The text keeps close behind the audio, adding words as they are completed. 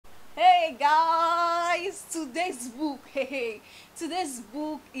guys, today's book, today's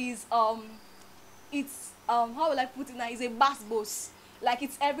book is it's how will I put it now, it's a bass boss. Like,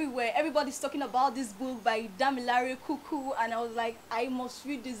 it's everywhere, everybody's talking about this book by Damilare Kuku, and I was like, I must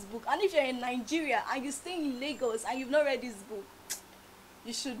read this book. And if you're in Nigeria and you stay in Lagos and you've not read this book,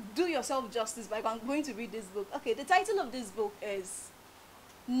 you should do yourself justice by going to read this book. Okay, the title of this book is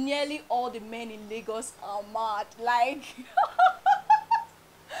Nearly All the Men in Lagos Are Mad. Like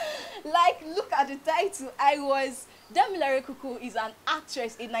like, look at the title. Damilare Kuku is an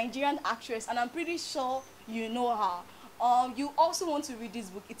actress, a Nigerian actress, and I'm pretty sure you know her. You also want to read this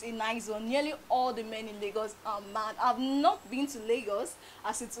book. It's a nice one. Nearly All the Men in Lagos Are Mad. I've not been to Lagos,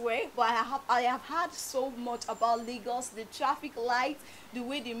 as it were, but I have heard so much about Lagos, the traffic lights, the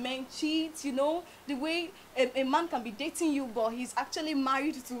way the men cheat, you know, the way a man can be dating you, but he's actually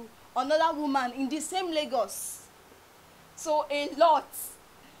married to another woman in the same Lagos. So a lot.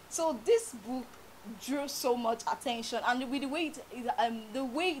 So this book drew so much attention, and with the way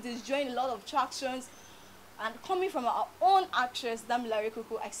it is drawing a lot of tractions, and coming from our own actress Damilare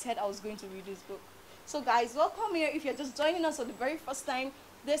Kuku, I said I was going to read this book. So guys, welcome here. If you're just joining us for the very first time,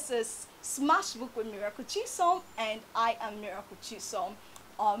 this is Smashbook with Miracle Chisom, and I am Miracle Chisom.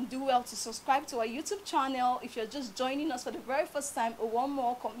 Do well to subscribe to our YouTube channel. If you're just joining us for the very first time, or one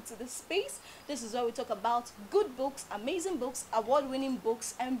more coming to this space, this is where we talk about good books, amazing books, award-winning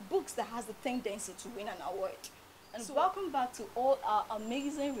books, and books that has the tendency to win an award. And so welcome back to all our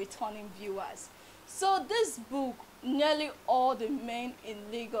amazing returning viewers. So this book, Nearly All the Men in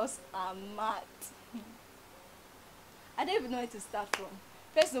Lagos Are Mad. I don't even know where to start from.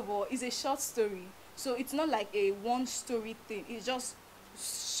 First of all, it's a short story, so it's not like a one story thing. It's just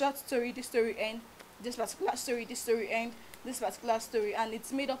short story, this story end, this particular story, this story end, this particular story, and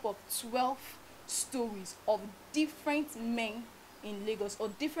it's made up of 12 stories of different men in Lagos, or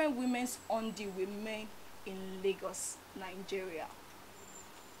different women's undo with men in Lagos, Nigeria.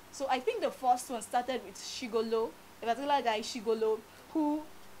 So I think the first one started with Shigolo, a particular guy, Shigolo, who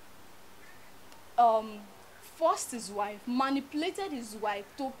forced his wife, manipulated his wife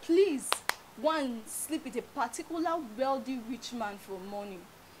to please sleep with a particular wealthy rich man for money.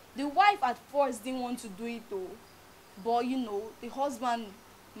 The wife at first didn't want to do it though, but you know, the husband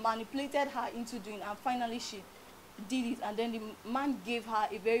manipulated her into doing it, and finally she did it, and then the man gave her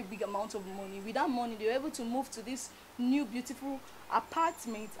a very big amount of money. With that money, they were able to move to this new beautiful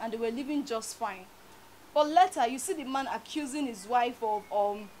apartment, and they were living just fine. But later, you see the man accusing his wife of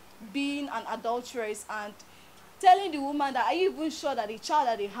being an adulteress, and telling the woman that, are you even sure that the child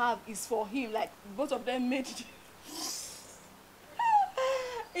that they have is for him? Like, both of them made it.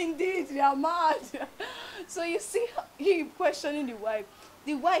 Indeed, they are mad. So you see him questioning the wife.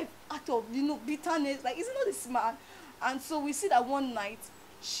 The wife, out of, you know, bitterness, like, isn't that this man? And so we see that one night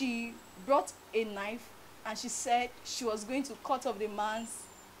she brought a knife, and she said she was going to cut off the man's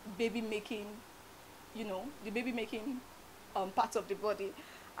baby making, you know, the baby making part of the body.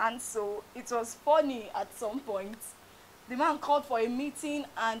 And so it was funny at some point. The man called for a meeting,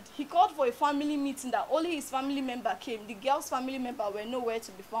 and he called for a family meeting that only his family member came. The girl's family member were nowhere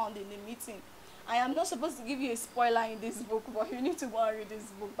to be found in the meeting. I am not supposed to give you a spoiler in this book, but you need to go and read this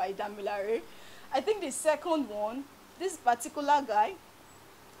book by Damilare. I think the second one, this particular guy,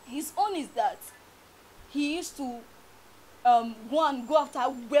 his own is that he used to go after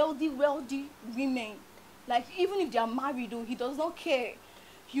wealthy women. Like, even if they are married, though, he does not care.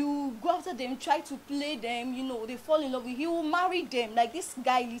 You go after them, try to play them, you know, they fall in love with you, he will marry them. Like, this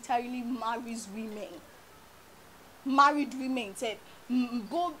guy literally marries women. Married women, said,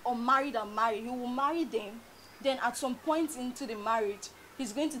 both unmarried and married, he will marry them. Then at some point into the marriage,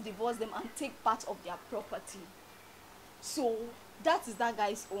 he's going to divorce them and take part of their property. So that is that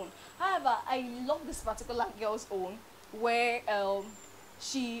guy's own. However, I love this particular girl's own, where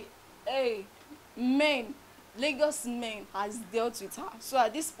Lagos men has dealt with her. So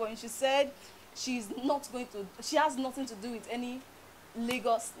at this point, she said she has nothing to do with any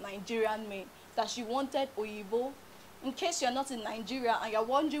Lagos Nigerian men, that she wanted Oyibo. In case you're not in Nigeria and you're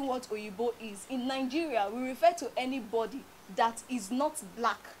wondering what Oyibo is, in Nigeria we refer to anybody that is not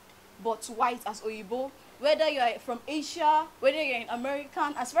black but white as Oyibo. Whether you're from Asia, whether you're an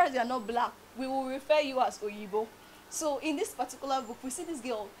American, as far as you're not black, we will refer you as Oyibo. So in this particular book, we see this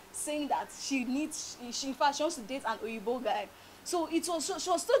girl saying that in fact she wants to date an Oyibo guy. So she was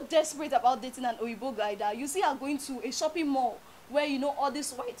so desperate about dating an Oyibo guy that you see her going to a shopping mall where, you know, all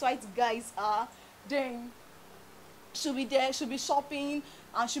these white guys are. Then she'll be there, she'll be shopping,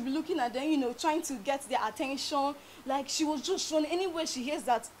 and she'll be looking at them, you know, trying to get their attention. Like, she was just shown anywhere she hears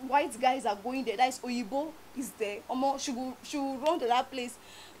that white guys are going there, that is Oyibo is there, she will run to that place.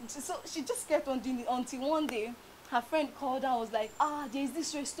 So she just kept on doing it until one day her friend called her and was like, there's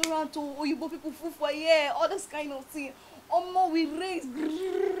this restaurant, oh, Oyibo people food for here, all this kind of thing. Omo, we raised.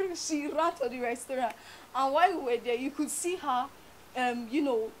 She ran to the restaurant, and while we were there, you could see her.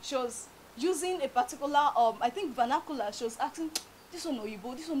 She was using a particular I think vernacular. She was asking, this one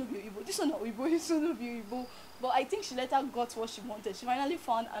Oyibo, this one no be Oyibo, this one no Oyibo, this one no be Oyibo. But I think she later got what she wanted. She finally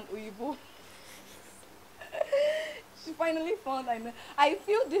found an Oyibo. She finally found I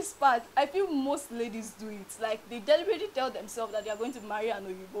feel this part, I feel most ladies do it. Like they deliberately tell themselves that they are going to marry an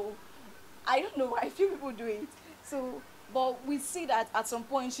Oyibo. I don't know, I feel people do it. So, but we see that at some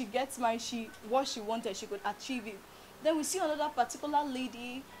point she gets married, what she wanted, she could achieve it. Then we see another particular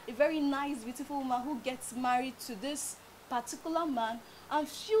lady, a very nice, beautiful woman who gets married to this particular man, and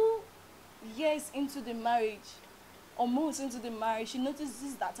few years into the marriage, or months into the marriage, she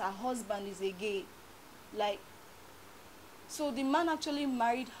notices that her husband is a gay. Like, so the man actually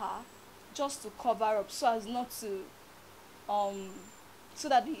married her just to cover up, so as not to, so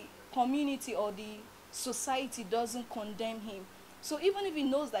that the community or the society doesn't condemn him. So even if he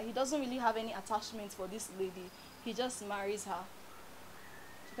knows that he doesn't really have any attachment for this lady, he just marries her.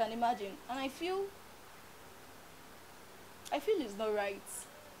 You can imagine. And I feel it's not right,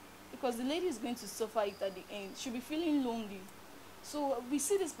 because the lady is going to suffer it at the end. She'll be feeling lonely. So we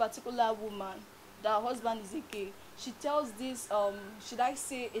see this particular woman, that her husband is a gay. She tells this should I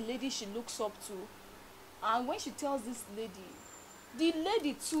say a lady she looks up to, and when she tells this lady, the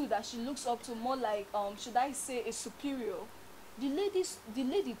lady too that she looks up to, more like should I say a superior, the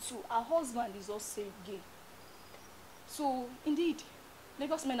lady too, her husband is also gay. So indeed,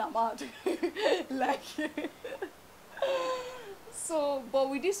 Lagos men are mad. Like so, but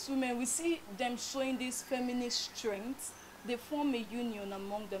with these women, we see them showing this feminist strength. They form a union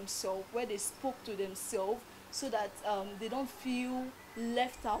among themselves where they spoke to themselves, so that they don't feel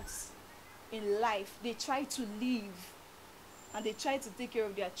left out in life. They try to live, and they try to take care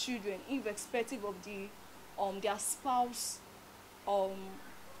of their children, irrespective of their spouse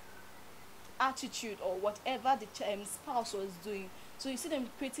attitude or whatever the spouse was doing. So you see them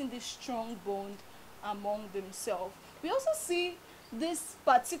creating this strong bond among themselves. We also see this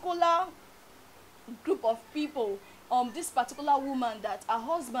particular group of people, this particular woman, that her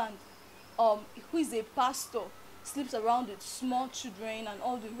husband, who is a pastor, sleeps around with small children and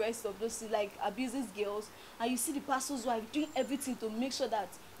all the rest of those, like abuses girls, and you see the pastor's wife doing everything to make sure that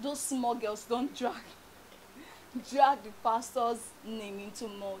those small girls don't drag the pastor's name into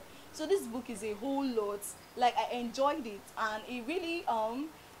mud. So this book is a whole lot. Like, I enjoyed it, and it really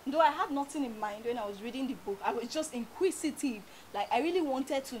though I had nothing in mind when I was reading the book, I was just inquisitive. Like, I really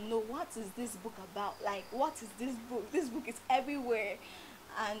wanted to know, what is this book about? Like, what is this book? This book is everywhere.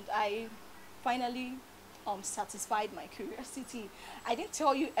 And I finally satisfied my curiosity. I didn't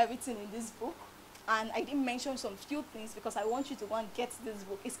tell you everything in this book, and I didn't mention some few things because I want you to go and get this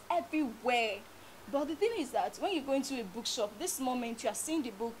book. It's everywhere. But the thing is that when you go into a bookshop, this moment you are seeing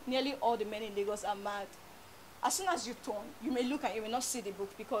the book, nearly all the men in Lagos are mad. As soon as you turn, you may look and you may not see the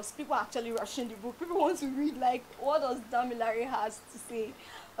book, because people are actually rushing the book. People want to read, like, what does Damilare has to say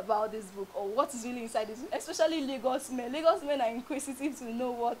about this book, or what is really inside this book. Especially Lagos men. Lagos men are inquisitive to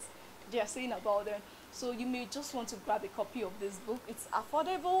know what they are saying about them. So you may just want to grab a copy of this book. It's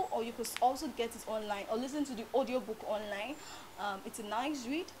affordable, or you could also get it online or listen to the audiobook online. It's a nice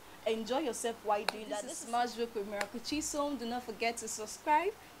read. Enjoy yourself while doing that. This is Smashbook with Miracle Chisom. Do not forget to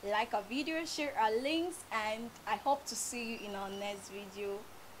subscribe, like our video, share our links, and I hope to see you in our next video.